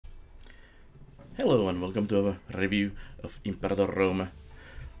Hello and welcome to a review of Imperator Rome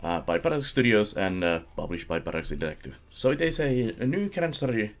by Paradox Studios and published by Paradox Interactive. So it is a new grand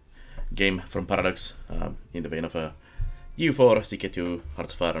strategy game from Paradox in the vein of U4, CK2,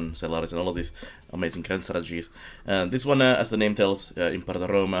 Hearts of Iron, Stellaris and all of these amazing grand strategies. This one, as the name tells,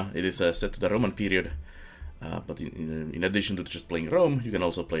 Imperator Rome, it is set to the Roman period, but in addition to just playing Rome, you can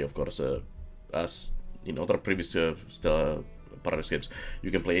also play, of course, as in other previous Paradox games, you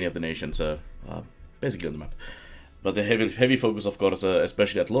can play any of the nations basically on the map. But the heavy focus, of course,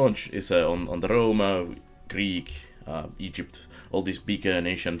 especially at launch, is on the Rome, Greek, Egypt, all these big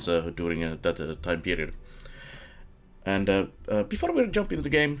nations during that time period. And before we jump into the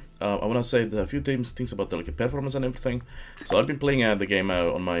game, I want to say a few things about the performance and everything. So I've been playing the game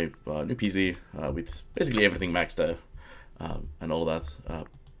on my new PC with basically everything maxed and all that.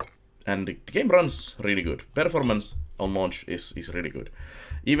 And the game runs really good. Performance on launch is really good.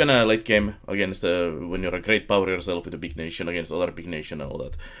 Even a late game against when you're a great power yourself with a big nation against other big nation and all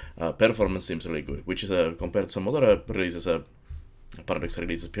that, performance seems really good, which is compared to some other releases, Paradox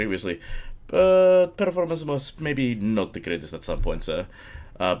releases previously. But performance was maybe not the greatest at some points.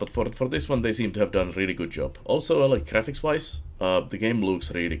 But for this one, they seem to have done a really good job. Also, like graphics-wise, the game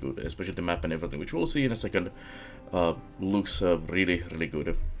looks really good, especially the map and everything, which we'll see in a second. Looks really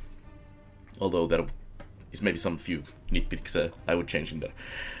good. Although there is maybe some few nitpicks I would change in there.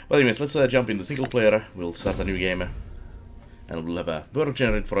 But anyways, let's jump into single player. We'll start a new game, and we'll have a world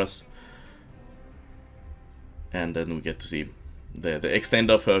generated for us. And then we get to see the extent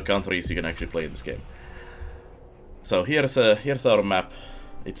of countries you can actually play in this game. So here's our map.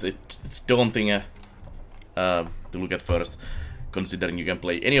 It's daunting to look at first, considering you can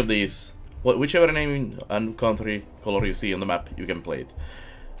play any of these. Whichever name and country color you see on the map, you can play it.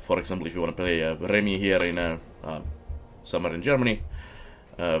 For example, if you want to play Remy here in somewhere in Germany,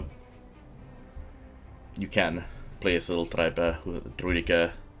 you can play as a little tribe with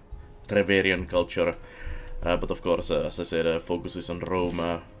Druidic Treverian culture. But of course, as I said, focuses on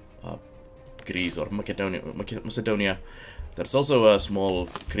Rome, Greece or Macedonia. There's also small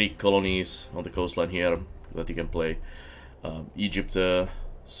Greek colonies on the coastline here that you can play. Egypt,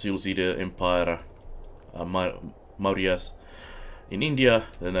 Seleucid Empire, Maurya's in India,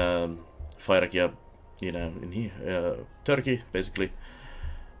 then Phyrakia in here, Turkey, basically.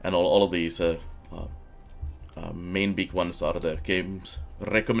 And all of these main big ones are the game's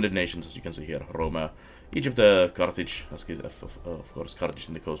recommended nations, as you can see here. Rome, Egypt, Carthage, of course, Carthage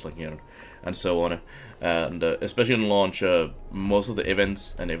in the coastline here, and so on. And especially in launch, most of the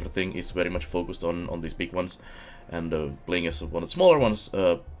events and everything is very much focused on these big ones. And playing as one of the smaller ones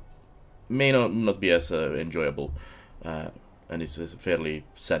may not be as enjoyable. And it's fairly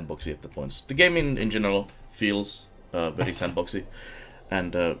sandboxy at the points. The game in general feels very sandboxy,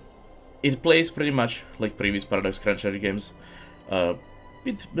 and it plays pretty much like previous Paradox grand strategy games. A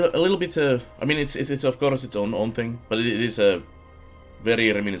little bit. I mean, it's of course its own thing, but it is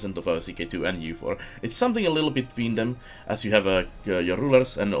very reminiscent of CK2 and U4. It's something a little bit between them, as you have your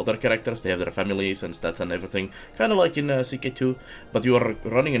rulers and other characters. They have their families and stats and everything, kind of like in CK2, but you are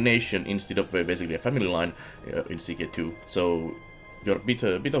running a nation instead of basically a family line in CK2. So you're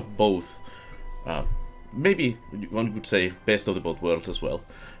a bit of both. Maybe one could say best of the both worlds as well,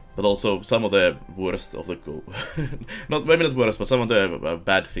 but also some of the worst of the maybe not worst, but some of the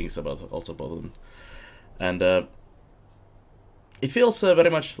bad things about also both of them. And it feels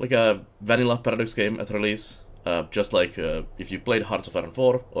very much like a vanilla Paradox game at release, just like if you played Hearts of Iron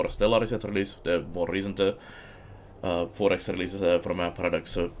 4 or Stellaris at release, the more recent 4X releases from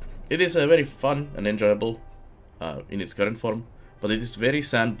Paradox. So it is very fun and enjoyable in its current form, but it is very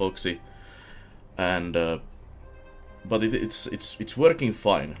sandboxy, and but it's working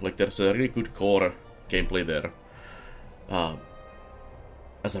fine. Like there's a really good core gameplay there,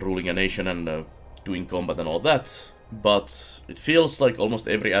 as a ruling a nation and doing combat and all that. But it feels like almost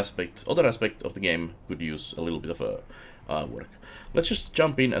every other aspect of the game could use a little bit of work. Let's just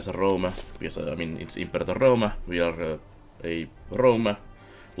jump in as a Rome, because I mean it's Imperator Rome. We are a Rome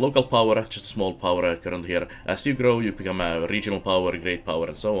local power, just a small power currently here. As you grow, you become a regional power, great power,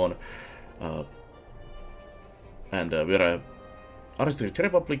 and so on. And we are a aristocratic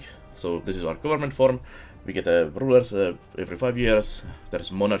republic, so this is our government form. We get rulers every 5 years.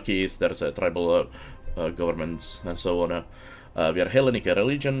 There's monarchies, there's tribal governments, and so on. We are Hellenic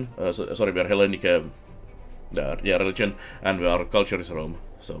religion. We are Hellenic religion, and our culture is Rome.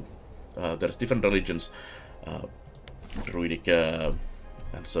 So there's different religions, Druidic, and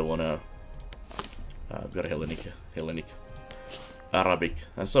so on. We are Hellenic, Arabic,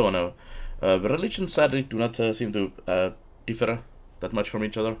 and so on. Religions sadly do not seem to differ that much from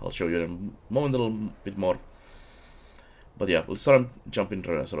each other. I'll show you in a moment a little bit more. But yeah, let's start jumping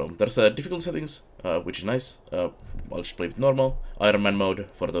into the Rome. There's difficulty settings, which is nice. I'll just play with normal. Iron Man mode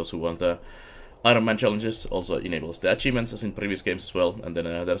for those who want Iron Man challenges. Also enables the achievements as in previous games as well. And then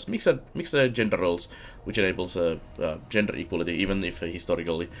there's mixed gender roles, which enables gender equality, even if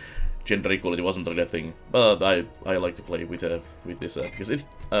historically gender equality wasn't really a thing. But I like to play with this because it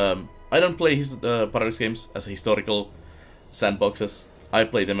I don't play Paradox games as historical sandboxes. I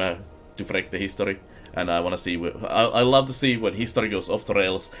play them to break the history. And I want to see, I love to see when history goes off the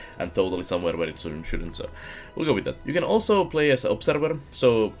rails and totally somewhere where it shouldn't, so we'll go with that. You can also play as an observer,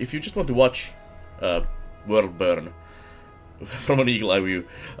 so if you just want to watch world burn from an eagle eye view,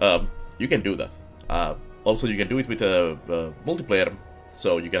 you can do that. Also, you can do it with multiplayer,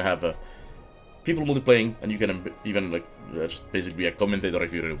 so you can have people multiplaying, and you can even like just basically be a commentator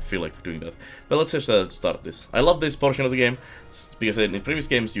if you feel like doing that. But let's just start this. I love this portion of the game, because in previous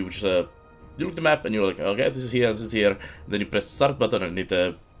games you just you look at the map and you're like, okay, this is here, this is here. Then you press the start button and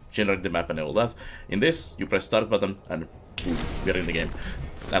it generates the map and all that. In this, you press start button and boom, we're in the game.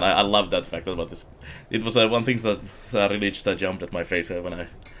 And I love that fact about this. It was one thing that really just jumped at my face when I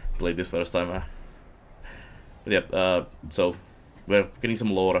played this first time. But yeah, so we're getting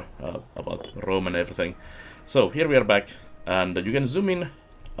some lore about Rome and everything. So here we are back, and you can zoom in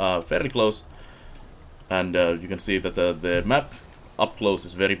fairly close, and you can see that the map up close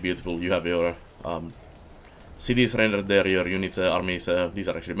is very beautiful. You have your cities rendered there, your units, armies, these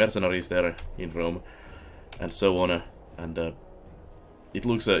are actually mercenaries there in Rome, and so on, and it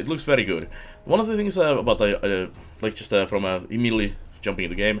looks very good. One of the things about like just from immediately jumping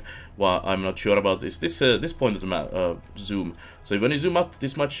in the game, what I'm not sure about is this point of the map zoom. So when you zoom up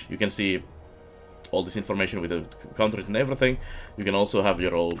this much, you can see all this information with the countries and everything. You can also have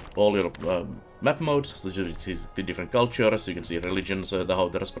your all your map modes, so you see the different cultures. You can see religions, how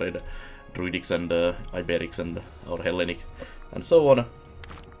they're spread, Druidics and Iberics and or Hellenic, and so on.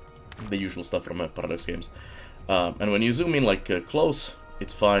 The usual stuff from Paradox games. And when you zoom in like close,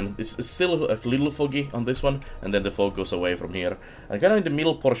 it's fine. It's still a little foggy on this one, and then the fog goes away from here. And kind of in the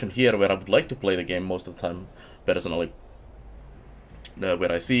middle portion here, where I would like to play the game most of the time, personally,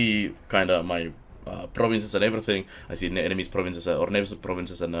 where I see kind of my provinces and everything. I see enemies' provinces or neighbors'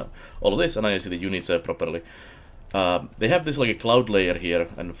 provinces and all of this, and I see the units properly. They have this like a cloud layer here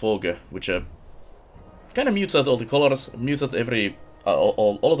and fog, which kind of mutes out all the colors, mutes out every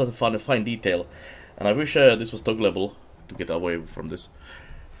all of that fine detail. And I wish this was toggleable to get away from this.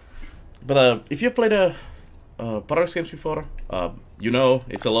 But if you've played Paradox games before, you know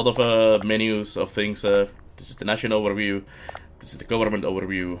it's a lot of menus of things. This is the national overview. This is the government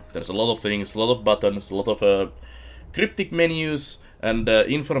overview. There's a lot of things, a lot of buttons, a lot of cryptic menus, and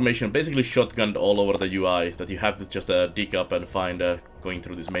information basically shotgunned all over the UI that you have to just dig up and find going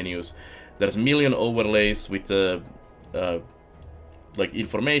through these menus. There's a million overlays with like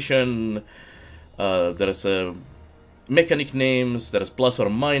information. There's mechanic names. There's plus or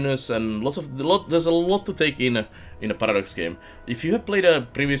minus, and there's a lot to take in a Paradox game. If you have played a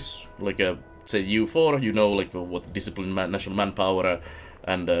previous like say U4, you know like what discipline, national manpower,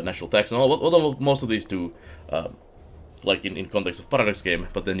 and national tax and all what most of these do, like in context of Paradox game.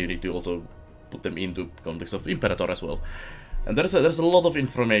 But then you need to also put them into context of Imperator as well. And there's a lot of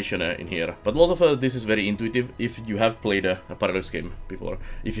information in here, but a lot of this is very intuitive if you have played a Paradox game before.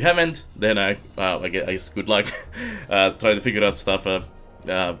 If you haven't, then I guess good luck. Try to figure out stuff.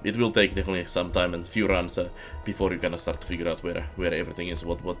 It will take definitely some time and few runs before you kind of start to figure out where everything is,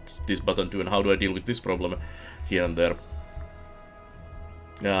 what this button do, and how do I deal with this problem here and there.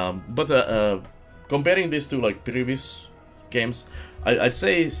 But comparing this to like previous games, I'd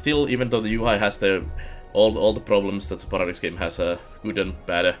say still, even though the UI has all the problems that the Paradox game has, good and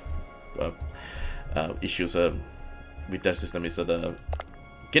bad issues with their system, is that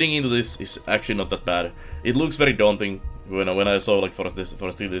getting into this is actually not that bad. It looks very daunting. When I saw like for this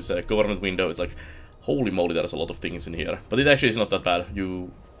government window, it's like, holy moly, there's a lot of things in here. But it actually is not that bad.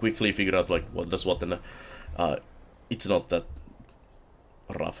 You quickly figure out like what does what, and it's not that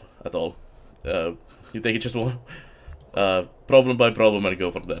rough at all. You take it just one problem by problem and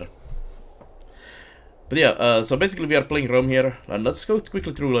go from there. But yeah, so basically we are playing Rome here, and let's go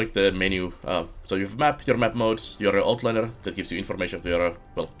quickly through like the menu. So you have your map modes, your outliner that gives you information of your,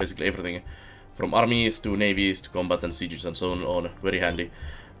 well, basically everything, from armies to navies to combat and sieges and so on, very handy.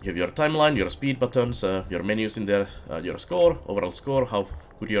 You have your timeline, your speed buttons, your menus in there, your score, overall score, how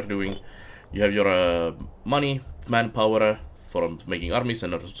good you're doing. You have your money, manpower for making armies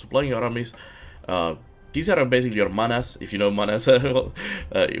and supplying your armies. these are basically your manas, if you know manas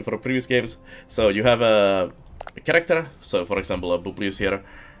for previous games. So you have a character, so for example Publius here,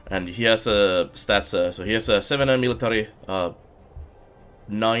 and he has stats, so he has 7 military,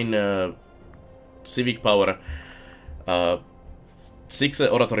 9 civic power, 6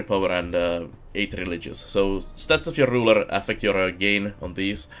 oratory power, and 8 religious. So stats of your ruler affect your gain on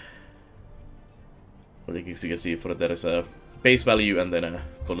these. As you can see, there is a base value and then a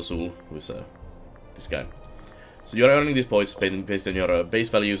consul, who is this guy. So you're earning these points based on your base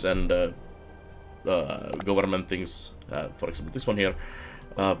values and government things, for example this one here,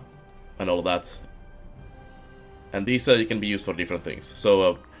 and all of that. And these can be used for different things.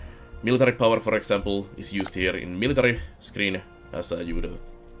 So military power, for example, is used here in military screen, as you would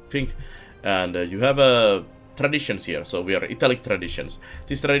think. And you have traditions here, so we are italic traditions.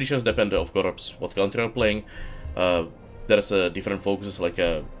 These traditions depend, of course, what country you're playing. There's different focuses, like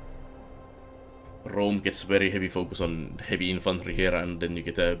Rome gets very heavy focus on heavy infantry here, and then you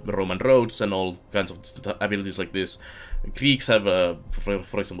get Roman roads and all kinds of abilities like this. Greeks have,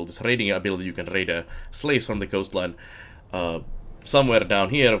 for example, this raiding ability. You can raid slaves from the coastline somewhere down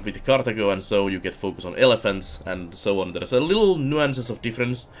here with Carthago, and so you get focus on elephants and so on. There's a little nuances of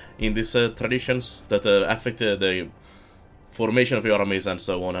difference in these traditions that affect the formation of your armies and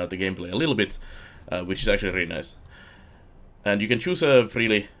so on, the gameplay a little bit, which is actually really nice. And you can choose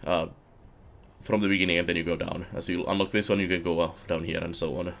freely from the beginning, and then you go down. As you unlock this one, you can go down here and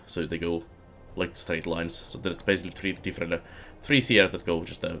so on. So they go like straight lines. So there's basically 3 different trees here that go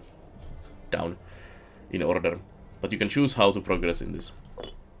just down in order. But you can choose how to progress in this.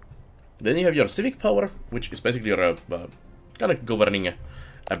 Then you have your civic power, which is basically your kind of governing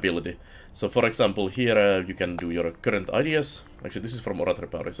ability. So for example, here you can do your current ideas. Actually, this is from oratory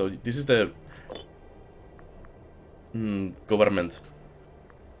power. So this is the government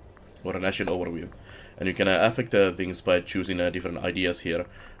or a nation overview. And you can affect things by choosing different ideas here.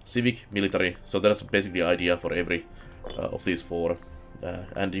 Civic, military. So that's basically idea for every of these 4.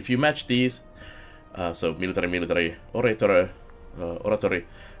 And if you match these, so military, oratory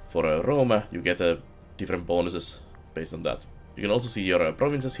for Rome, you get different bonuses based on that. You can also see your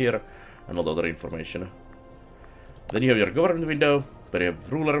provinces here and all the other information. Then you have your government window, where you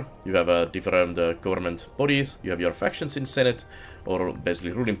have ruler, you have different government bodies, you have your factions in Senate, or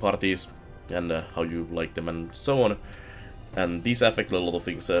basically ruling parties, and how you like them and so on. And these affect a lot of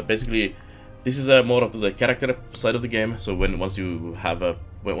things. Basically, this is more of the character side of the game. So once you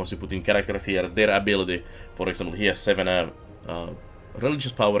put in characters here, their ability, for example, he has 7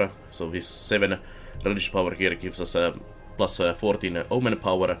 religious power, so his 7 religious power here gives us plus 14 omen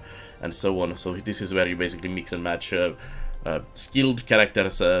power, and so on. So this is where you basically mix and match skilled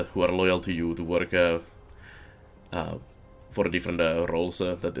characters who are loyal to you to work for different roles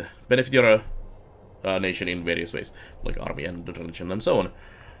that benefit your nation in various ways, like army and religion and so on.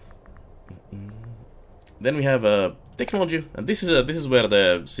 Then we have technology, and this is where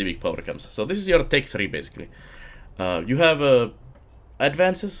the civic power comes. So this is your tech 3 basically. You have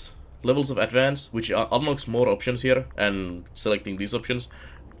advances, levels of advance, which unlocks more options here, and selecting these options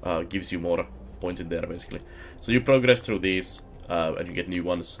gives you more points in there basically. So you progress through these, and you get new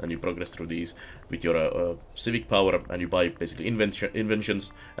ones, and you progress through these with your civic power, and you buy basically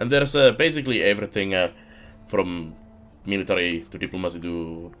inventions. And there's basically everything from military to diplomacy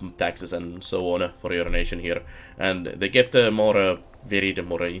to taxes and so on for your nation here, and they get more varied,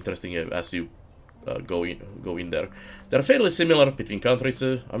 more interesting as you go in there. They're fairly similar between countries.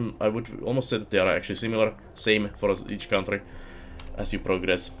 I would almost say that they are actually same for each country as you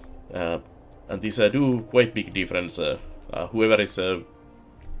progress, and these do quite big difference. Whoever is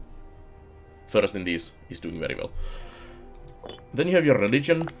first in these is doing very well. Then you have your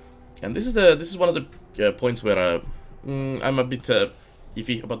religion, and this is one of the points where I'm a bit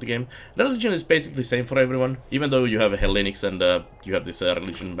iffy about the game. Religion is basically the same for everyone, even though you have Hellenics and you have this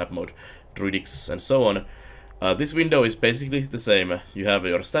religion map mode, Druidics and so on. This window is basically the same. You have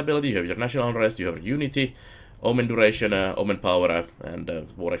your stability, you have your national unrest, you have unity, omen duration, omen power, and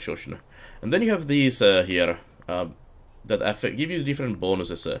war exhaustion. And then you have these here that give you different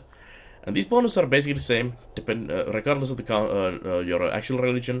bonuses. And these bonuses are basically the same, regardless of the your actual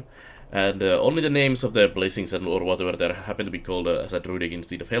religion. And only the names of the blessings and or whatever that happen to be called as a Druidic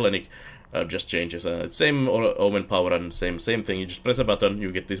instead of Hellenic just changes. Same omen power and same thing. You just press a button,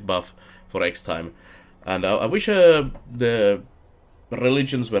 you get this buff for X time. And I wish the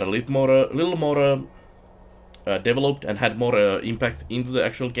religions were a little more developed and had more impact into the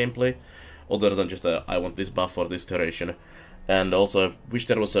actual gameplay, other than just I want this buff for this duration. And also I wish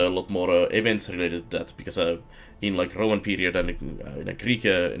there was a lot more events related to that, because in like Roman period and in a Greek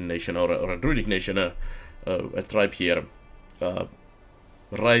nation or a Druidic nation, a tribe here,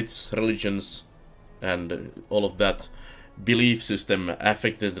 rights, religions, and all of that belief system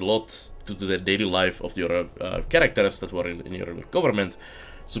affected a lot to the daily life of your characters that were in your government,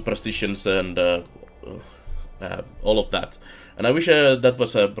 superstitions, and all of that. And I wish that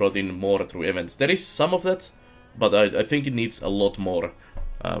was brought in more through events. There is some of that, but I think it needs a lot more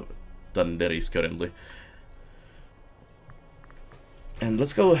than there is currently. And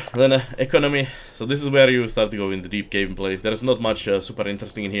let's go then economy. So this is where you start to go into deep gameplay. There is not much super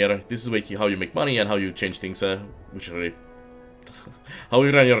interesting in here. This is how you make money and how you change things, which really how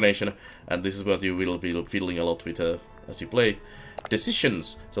you run your nation. And this is what you will be feeling a lot with as you play.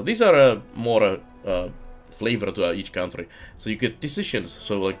 Decisions. So these are more flavor to each country. So you get decisions.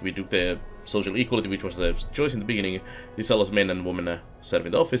 So like we do the social equality, which was the choice in the beginning. This allows men and women serve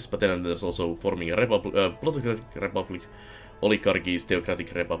in the office, but then there's also forming a political republic, oligarchies,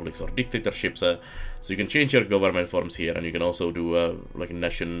 theocratic republics, or dictatorships. So you can change your government forms here, and you can also do like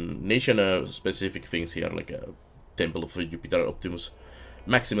nation-specific things here, like a Temple of Jupiter Optimus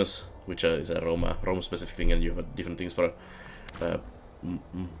Maximus, which is a Rome-specific thing, and you have different things for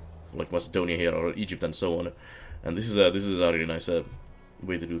like Macedonia here or Egypt and so on. And this is a really nice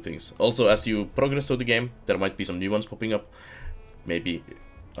way to do things. Also, as you progress through the game, there might be some new ones popping up. Maybe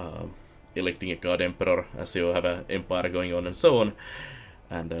electing a god emperor as you have an empire going on and so on.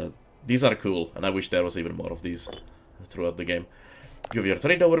 And these are cool, and I wish there was even more of these throughout the game. You have your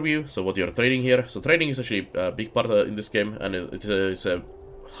trade overview, so what you're trading here. So trading is actually a big part in this game, and it is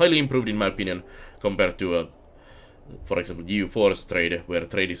highly improved in my opinion compared to for example, EU4's trade, where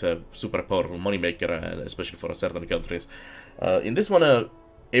trade is a super powerful moneymaker, especially for certain countries. In this one,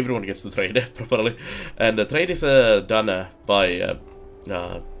 everyone gets to trade properly, and the trade is done by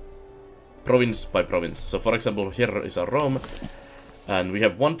province by province. So, for example, here is our Rome, and we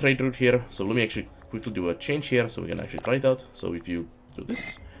have one trade route here. So let me actually quickly do a change here, so we can actually try it out. So if you do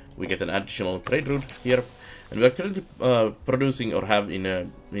this, we get an additional trade route here, and we are currently producing or have in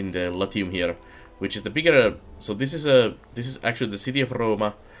the Latium here, which is the bigger. So this is actually the city of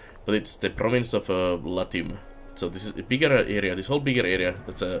Roma, but it's the province of Latium. So this is a bigger area. This whole bigger area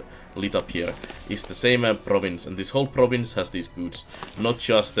that's lit up here is the same province, and this whole province has these goods, not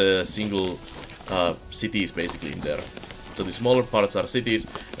just single cities basically in there. So the smaller parts are cities,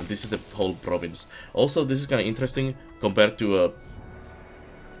 and this is the whole province. Also, this is kind of interesting compared to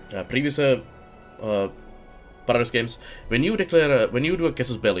previous Paradox games. When you declare, when you do a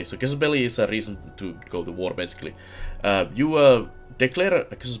casus belli, so casus belli is a reason to go to war basically. You declare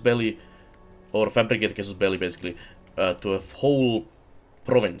a casus belli or fabricate a casus belli basically to a whole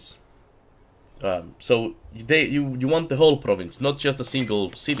province. So you want the whole province, not just a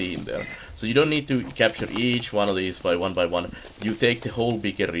single city in there. So you don't need to capture each one of these by one. You take the whole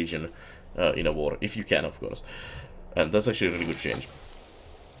bigger region in a war, if you can, of course. And that's actually a really good change.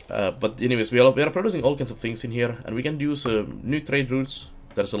 But anyways, we are producing all kinds of things in here, and we can use new trade routes.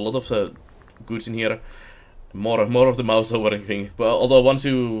 There's a lot of goods in here, more of the mouse over anything. But although once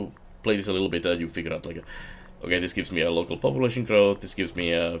you play this a little bit, you figure out like, okay, this gives me a local population growth, this gives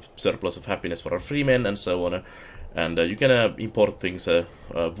me a surplus of happiness for our free men, and so on. And you can import things.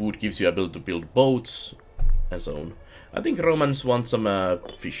 Wood gives you ability to build boats, and so on. I think Romans want some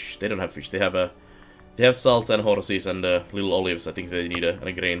fish. They don't have fish. They have salt and horses and little olives. I think they need and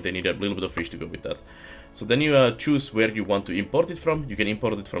a grain. They need a little bit of fish to go with that. So then you choose where you want to import it from. You can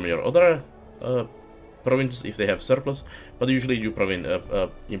import it from your other province if they have surplus, but usually you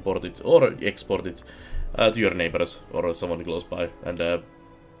import it or export it to your neighbors or someone close by. And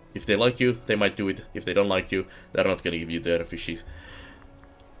if they like you, they might do it. If they don't like you, they're not going to give you their fishes.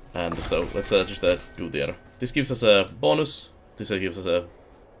 And so let's just do there. This gives us a bonus. This gives us a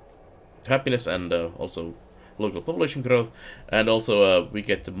happiness and also local population growth, and also we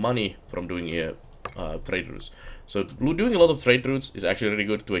get money from doing trade routes. So doing a lot of trade routes is actually really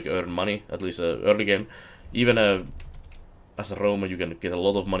good to earn money, at least early game. Even as a Roma, you can get a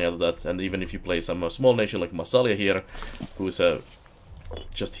lot of money out of that. And even if you play some small nation like Massalia here, who is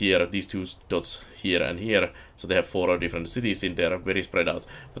just here, these two dots here and here, so they have 4 different cities in there, very spread out.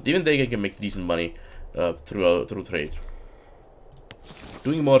 But even they can make decent money through trade.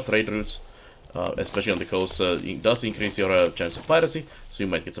 Doing more trade routes, especially on the coast, does increase your chance of piracy, so you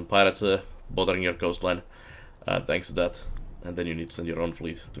might get some pirates bothering your coastline thanks to that, and then you need to send your own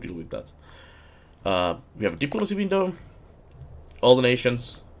fleet to deal with that. We have a diplomacy window, all the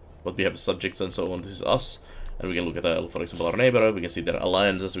nations, but we have subjects and so on. This is us, and we can look at, for example, our neighbor. We can see their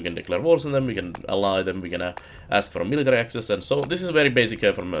alliances. We can declare wars on them. We can ally them. We can ask for military access, and so this is very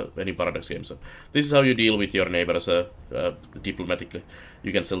basic from any Paradox game. So this is how you deal with your neighbors diplomatically.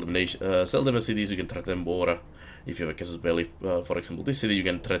 You can sell them cities. You can threaten them war. If you have a casus belli, for example, this city, you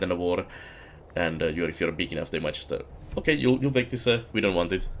can threaten a war, and if you're big enough, they might just okay, you'll take this. We don't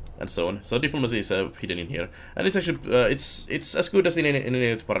want it. And so on. So diplomacy is hidden in here, and it's actually it's as good as in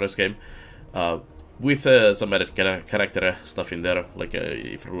any Paradox game, with some added character stuff in there, like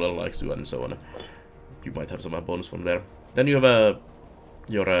if ruler likes you and so on. You might have some bonus from there. Then you have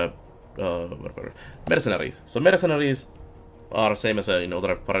your mercenaries. So mercenaries are same as in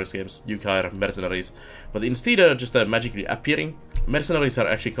other Paradox games. You hire mercenaries, but instead of just magically appearing, mercenaries are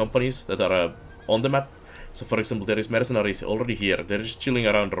actually companies that are on the map. So for example, there is mercenaries already here. They're just chilling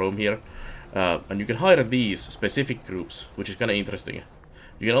around Rome here. And you can hire these specific groups, which is kind of interesting.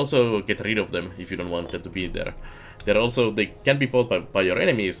 You can also get rid of them if you don't want them to be there. They can be bought by your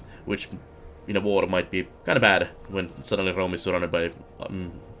enemies, which in a war might be kind of bad when suddenly Rome is surrounded by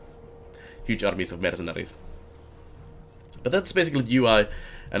huge armies of mercenaries. But that's basically the UI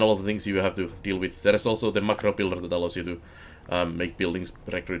and all of the things you have to deal with. There is also the macro builder that allows you to make buildings,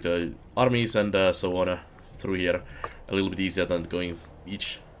 recruit armies, and so on through here. A little bit easier than going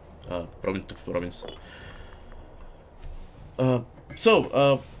each province to province.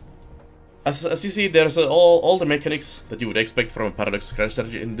 As you see, there's all the mechanics that you would expect from a Paradox grand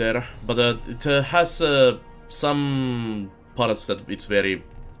strategy in there, but it has some parts that it's very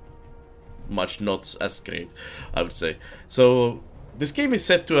much not as great, I would say. So this game is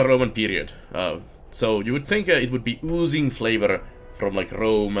set to a Roman period, so you would think it would be oozing flavor from like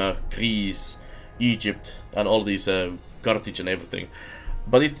Rome, Greece, Egypt, and all these Carthage and everything,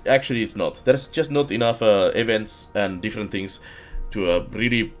 but it actually is not. There's just not enough events and different things to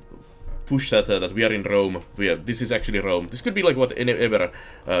really push that we are in Rome. This is actually Rome. This could be like whatever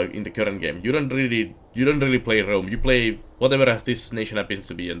in the current game. You don't really play Rome. You play whatever this nation happens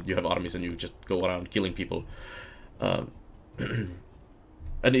to be, and you have armies and you just go around killing people.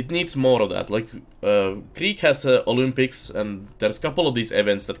 And it needs more of that. Like Greek has Olympics, and there's a couple of these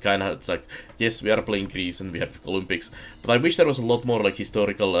events that kind of, it's like, yes, we are playing Greece and we have Olympics, but I wish there was a lot more like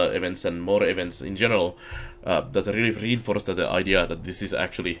historical events and more events in general that really reinforce the idea that this is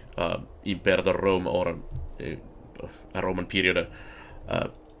actually Imperator Rome or a Roman period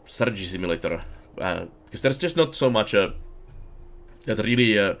strategy simulator, because there's just not so much that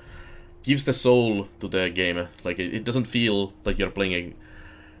really gives the soul to the game. Like it doesn't feel like you're playing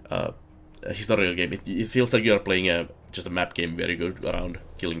a historical game. It feels like you're playing just a map game where you go around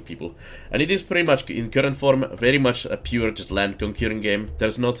killing people. And it is pretty much, in current form, very much a pure just land conquering game.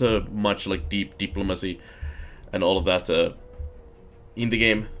 There's not much like deep diplomacy and all of that in the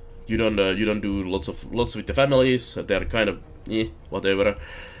game. You don't do lots with the families. They're kind of whatever.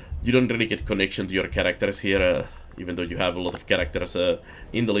 You don't really get connection to your characters here. Even though you have a lot of characters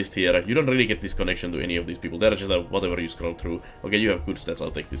in the list here, you don't really get this connection to any of these people. They're just whatever you scroll through. Okay, you have good stats,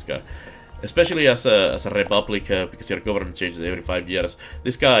 I'll take this guy. Especially as a republic, because your government changes every 5 years.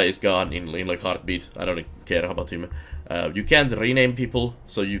 This guy is gone in like heartbeat. I don't care about him. You can't rename people,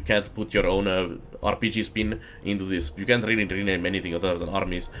 so you can't put your own RPG spin into this. You can't really rename anything other than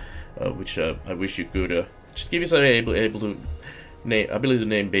armies, which I wish you could. Just give yourself ability to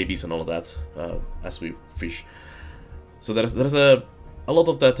name babies and all of that as we fish. So there's a lot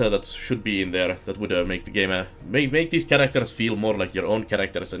of that that should be in there that would make the game make these characters feel more like your own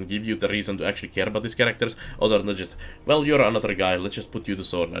characters and give you the reason to actually care about these characters, other than just, well, you're another guy, let's just put you to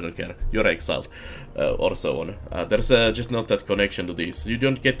sword, I don't care, you're exiled, or so on. There's just not that connection to these. You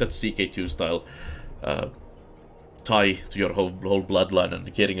don't get that CK2 style tie to your whole bloodline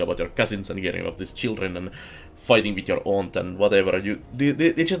and caring about your cousins and caring about these children and fighting with your aunt and whatever.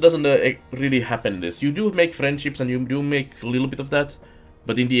 It just doesn't really happen in this. You do make friendships and you do make a little bit of that,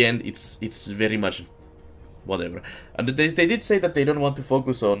 but in the end it's very much whatever. And they did say that they don't want to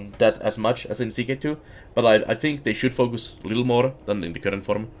focus on that as much as in CK2, but I think they should focus a little more than in the current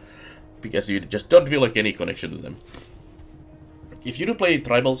form, because you just don't feel like any connection to them. If you do play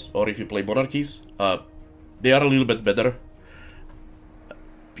tribals or if you play monarchies, they are a little bit better,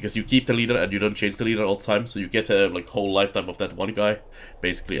 because you keep the leader and you don't change the leader all the time, so you get a like whole lifetime of that one guy,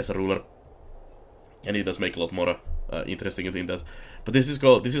 basically, as a ruler, and it does make a lot more interesting in that. But this is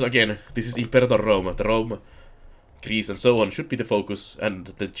Imperator Rome. The Rome, Greece, and so on should be the focus, and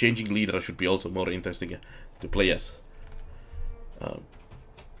the changing leader should be also more interesting to play as.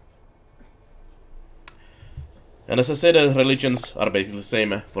 And as I said, religions are basically the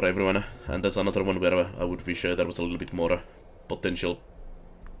same for everyone, and that's another one where I would wish there was a little bit more potential.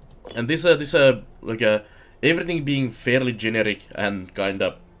 And this like everything being fairly generic and kind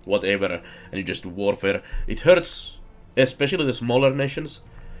of whatever, and you just do warfare, it hurts, especially the smaller nations.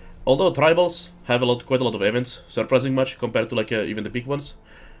 Although tribals have quite a lot of events, surprising much compared to like even the big ones,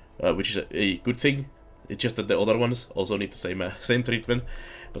 which is a good thing. It's just that the other ones also need the same treatment.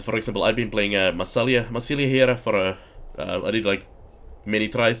 But for example, I've been playing Massilia here for I did like many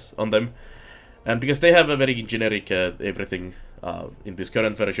tries on them, and because they have a very generic everything in this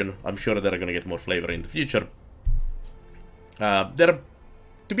current version, I'm sure they're gonna get more flavor in the future. They're,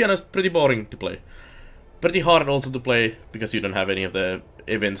 to be honest, pretty boring to play. Pretty hard also to play, because you don't have any of the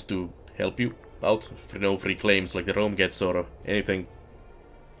events to help you out. No free claims like the Rome gets or anything.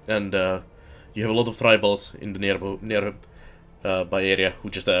 And you have a lot of tribals in the nearby area who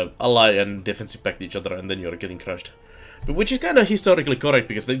just ally and defensive pact each other, and then you're getting crushed. But which is kind of historically correct,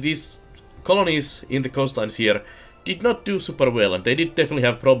 because these colonies in the coastlines here did not do super well, and they did definitely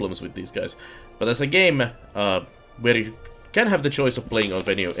have problems with these guys. But as a game where you can have the choice of playing of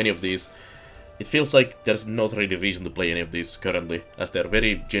any of these, it feels like there's not really reason to play any of these currently, as they're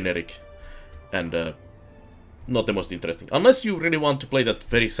very generic and not the most interesting. Unless you really want to play that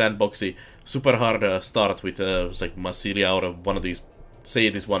very sandboxy, super hard start with like Massilia or one of these, say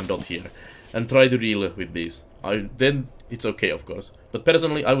this one dot here, and try to deal with these. Then it's okay, of course. But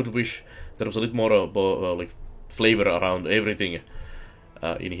personally, I would wish there was a little more like flavor around everything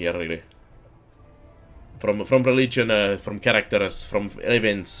in here, really. From religion, from characters, from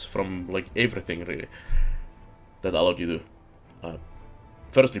events, from like everything really that allowed you to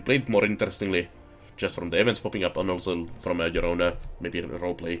firstly play it more interestingly, just from the events popping up, and also from your own maybe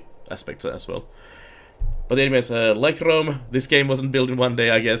roleplay aspects as well. But anyways, like Rome, this game wasn't built in one day,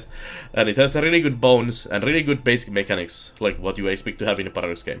 I guess, and it has a really good bones and really good basic mechanics, like what you expect to have in a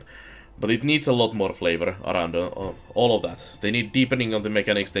Paradox game. But it needs a lot more flavor around all of that. They need deepening of the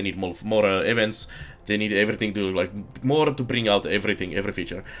mechanics, they need more events, they need everything to, like, more to bring out everything, every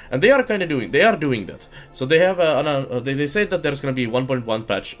feature. And they are kind of doing that. So they have, they said that there's going to be 1.1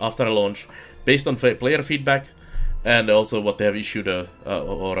 patch after a launch, based on player feedback, and also what they have issued,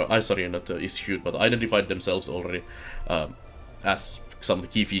 sorry, not issued, but identified themselves already as some of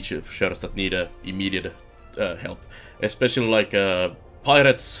the key features that need immediate help. Especially like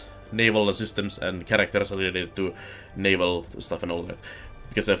pirates, naval systems, and characters related to naval stuff and all that.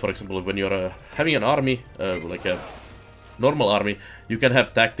 Because, for example, when you're having an army, like a normal army, you can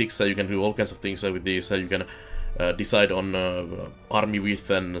have tactics, you can do all kinds of things with these, you can decide on army width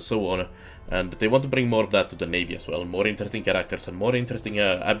and so on. And they want to bring more of that to the Navy as well. More interesting characters and more interesting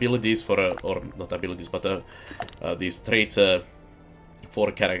abilities for, or not abilities, but these traits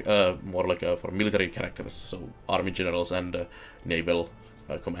for more like for military characters. So army generals and naval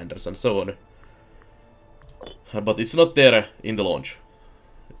commanders and so on. But it's not there in the launch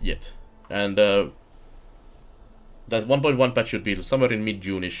yet. And that 1.1 patch should be somewhere in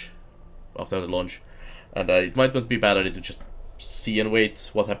mid-June-ish after the launch. And it might not be bad idea to just see and wait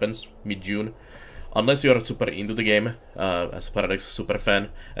what happens mid-June. Unless you are super into the game, as a Paradox super fan,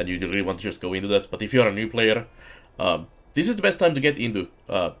 and you really want to just go into that. But if you are a new player, this is the best time to get into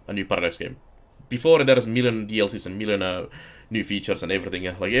a new Paradox game. Before there's a million DLCs and million new features and everything.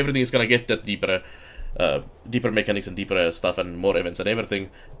 Like everything is gonna get that deeper mechanics and deeper stuff and more events and everything.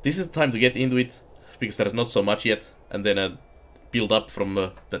 This is the time to get into it, because there's not so much yet, and then build up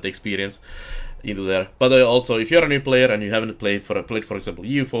from that experience into there. But also, if you're a new player and you haven't played for example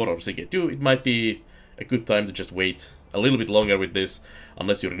EU4 or CK2, it might be a good time to just wait a little bit longer with this,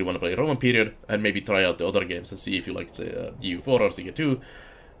 unless you really want to play Roman period, and maybe try out the other games and see if you like, say, EU4 or CK2,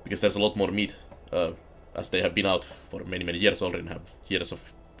 because there's a lot more meat, as they have been out for many years already and have years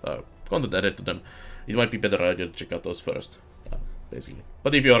of content added to them. It might be better idea to check out those first, basically.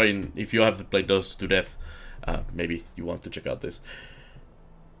 But if you have played those to death, maybe you want to check out this.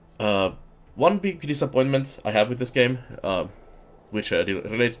 One big disappointment I have with this game, which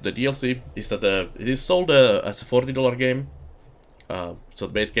relates to the DLC, is that it is sold as a $40 game, so the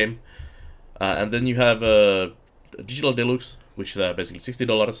base game, and then you have Digital Deluxe, which is basically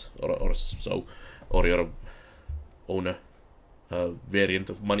 $60 or so, or your own variant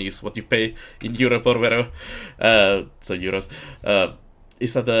of money is what you pay in Europe or wherever, so euros,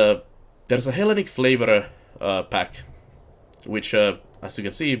 is that there's a Hellenic flavor pack, which, as you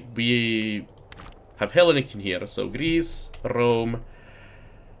can see, we have Hellenic in here, so Greece, Rome,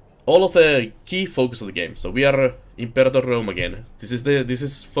 all of the key focus of the game. So we are Imperator Rome again. This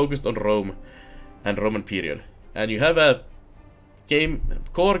is focused on Rome and Roman period, and you have a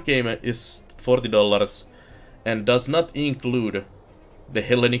core game is $40 and does not include the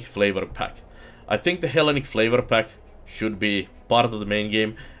Hellenic flavor pack. I think the Hellenic flavor pack should be part of the main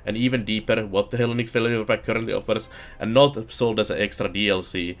game, and even deeper what the Hellenic Flavor Pack currently offers, and not sold as an extra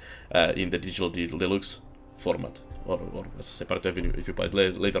DLC in the Digital Deluxe format, or as a separate if you buy it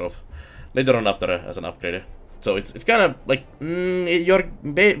later on after as an upgrade. So it's kind of like your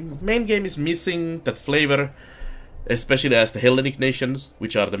main game is missing that flavor, especially as the Hellenic nations,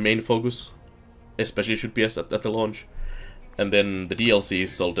 which are the main focus, especially should be at the launch, and then the DLC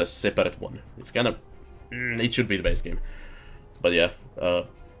is sold as separate one. It's kind of it should be the base game, but yeah,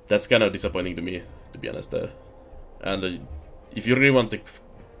 that's kind of disappointing to me, to be honest. And if you really want the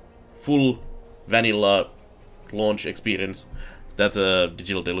full vanilla launch experience, that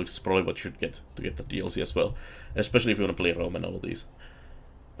Digital Deluxe is probably what you should get to get the DLC as well, especially if you want to play Rome and all of these.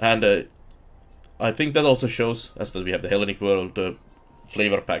 And I think that also shows, as that we have the Hellenic World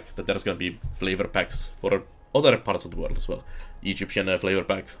flavor pack, that there's going to be flavor packs for other parts of the world as well. Egyptian flavor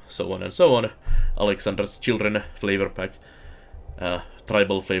pack, so on and so on. Alexander's Children flavor pack,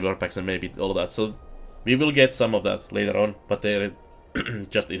 tribal flavor packs, and maybe all of that. So we will get some of that later on, but there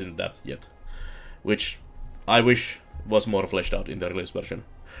just isn't that yet, which I wish was more fleshed out in the release version.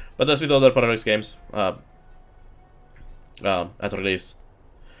 But as with other Paradox games, at release,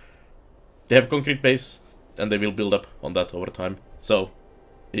 they have concrete base, and they will build up on that over time. So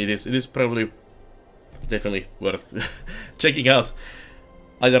it is probably definitely worth checking out,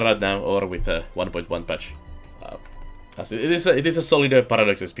 either right now or with a 1.1 patch. As it is a solid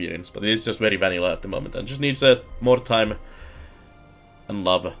Paradox experience, but it is just very vanilla at the moment, and just needs more time and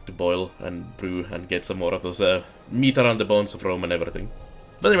love to boil and brew and get some more of those meat around the bones of Rome and everything.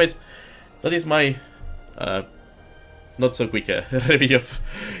 But anyways, that is my not so quick review of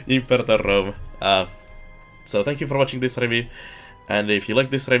Imperator Rome. So thank you for watching this review, and if you like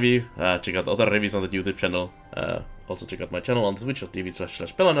this review, check out other reviews on the YouTube channel. Also check out my channel on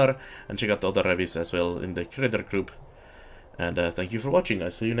twitch.tv/Pelonar, and check out the other reviews as well in the creator group. And thank you for watching.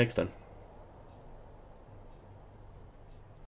 I'll see you next time.